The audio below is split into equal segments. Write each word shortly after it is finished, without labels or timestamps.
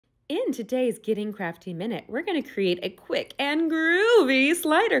In today's Getting Crafty Minute, we're going to create a quick and groovy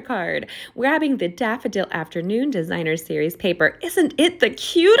slider card. Grabbing the Daffodil Afternoon Designer Series paper, isn't it the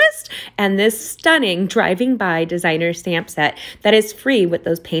cutest? And this stunning driving by designer stamp set that is free with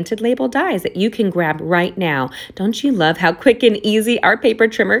those painted label dies that you can grab right now. Don't you love how quick and easy our paper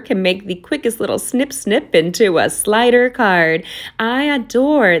trimmer can make the quickest little snip into a slider card? I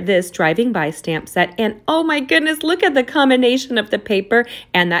adore this driving by stamp set, and oh my goodness, look at the combination of the paper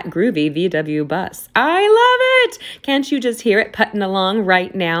and that groovy VW bus. I love it! Can't you just hear it putting along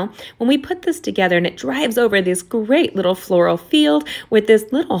right now? When we put this together and it drives over this great little floral field with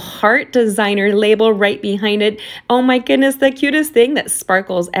this little heart designer label right behind it. Oh my goodness, the cutest thing that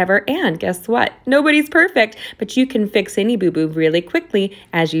sparkles ever. And guess what? Nobody's perfect, but you can fix any boo-boo really quickly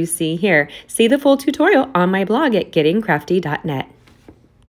as you see here. See the full tutorial on my blog at gettingcrafty.net.